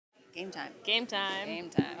Game time. Game time. Game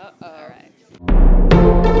time. Uh-oh. All right.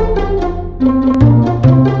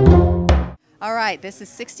 All right, this is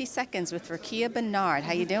 60 Seconds with Rukiya Bernard.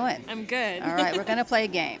 How you doing? I'm good. All right, we're going to play a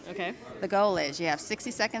game. Okay. The goal is you have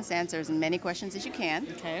 60 seconds to answer as many questions as you can.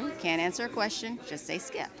 Okay. Can't answer a question, just say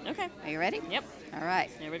skip. Okay. Are you ready? Yep. All right.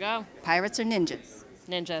 Here we go. Pirates or ninjas?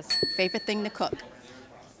 Ninjas. Favorite thing to cook?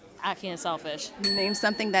 Aki and Selfish. Name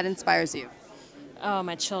something that inspires you. Oh,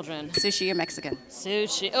 my children. Sushi or Mexican?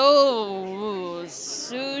 Sushi. Oh,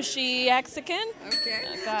 sushi Mexican? Okay.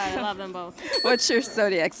 Oh, God, I love them both. What's your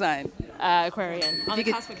zodiac sign? Aquarian. On you the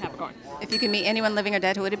could- cusp of Capricorn. If you could meet anyone living or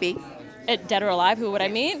dead, who would it be? Dead or alive, who would I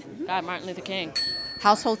meet? God, Martin Luther King.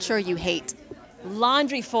 Household chore you hate?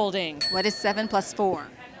 Laundry folding. What is 7 plus 4?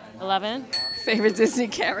 11. Favorite Disney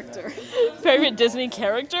character? Favorite Disney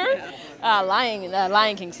character?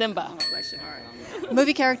 Lion King, Simba. Bless your heart.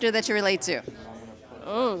 Movie character that you relate to?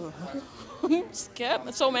 Oh, skip.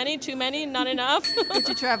 So many, too many, not enough. Would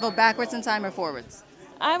you travel backwards in time or forwards?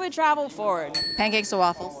 I would travel forward. Pancakes or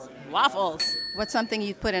waffles? Waffles. What's something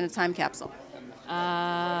you'd put in a time capsule?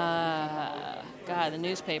 God, the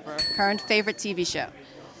newspaper. Current favorite TV show?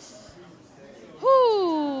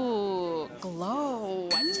 Whoo, Glow.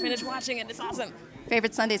 I just finished watching it. It's awesome.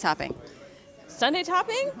 Favorite Sunday topping? Sunday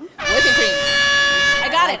topping? Whipping cream. I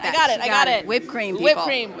got it. Whipped cream, people. Whipped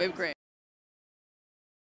cream. Whipped cream.